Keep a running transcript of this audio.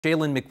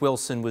Jaylan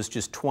McWilson was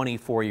just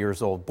 24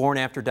 years old, born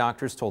after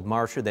doctors told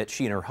Marcia that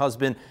she and her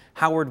husband,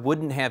 Howard,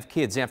 wouldn't have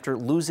kids after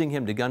losing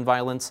him to gun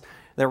violence.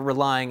 They're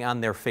relying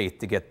on their faith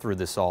to get through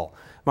this all.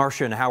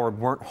 Marcia and Howard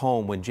weren't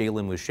home when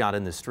Jaylan was shot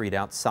in the street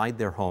outside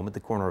their home at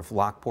the corner of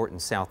Lockport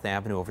and South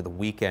Avenue over the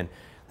weekend.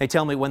 They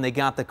tell me when they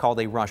got the call,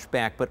 they rushed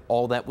back, but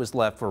all that was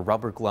left were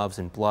rubber gloves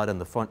and blood on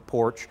the front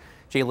porch.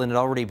 Jaylan had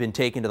already been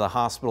taken to the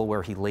hospital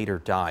where he later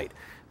died.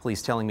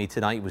 Police telling me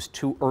tonight it was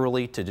too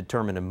early to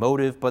determine a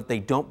motive, but they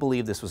don't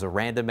believe this was a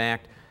random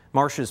act.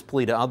 Marcia's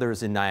plea to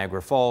others in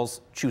Niagara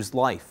Falls: choose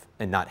life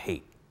and not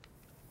hate.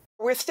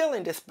 We're still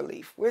in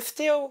disbelief. We're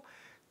still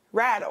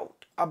rattled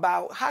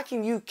about how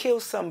can you kill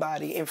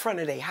somebody in front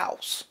of their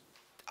house.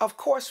 Of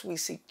course we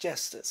seek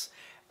justice,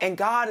 and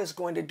God is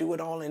going to do it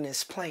all in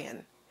His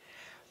plan.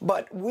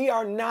 But we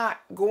are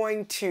not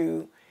going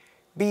to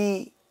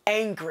be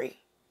angry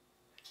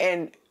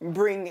and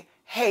bring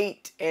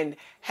hate and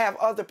have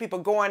other people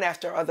going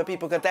after other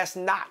people, because that's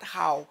not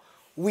how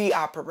we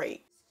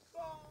operate.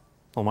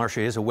 Well, Marcia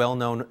is a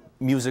well-known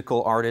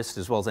musical artist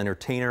as well as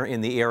entertainer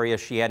in the area.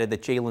 She added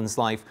that Jaylan's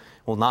life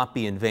will not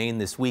be in vain.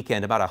 This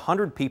weekend, about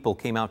 100 people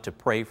came out to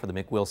pray for the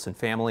McWilson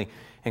family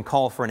and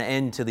call for an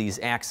end to these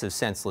acts of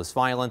senseless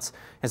violence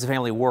as the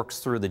family works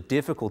through the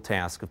difficult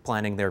task of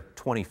planning their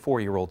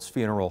 24-year-old's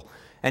funeral.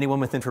 Anyone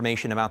with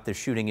information about this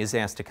shooting is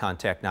asked to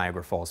contact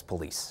Niagara Falls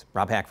Police.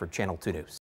 Rob Hackford, Channel 2 News.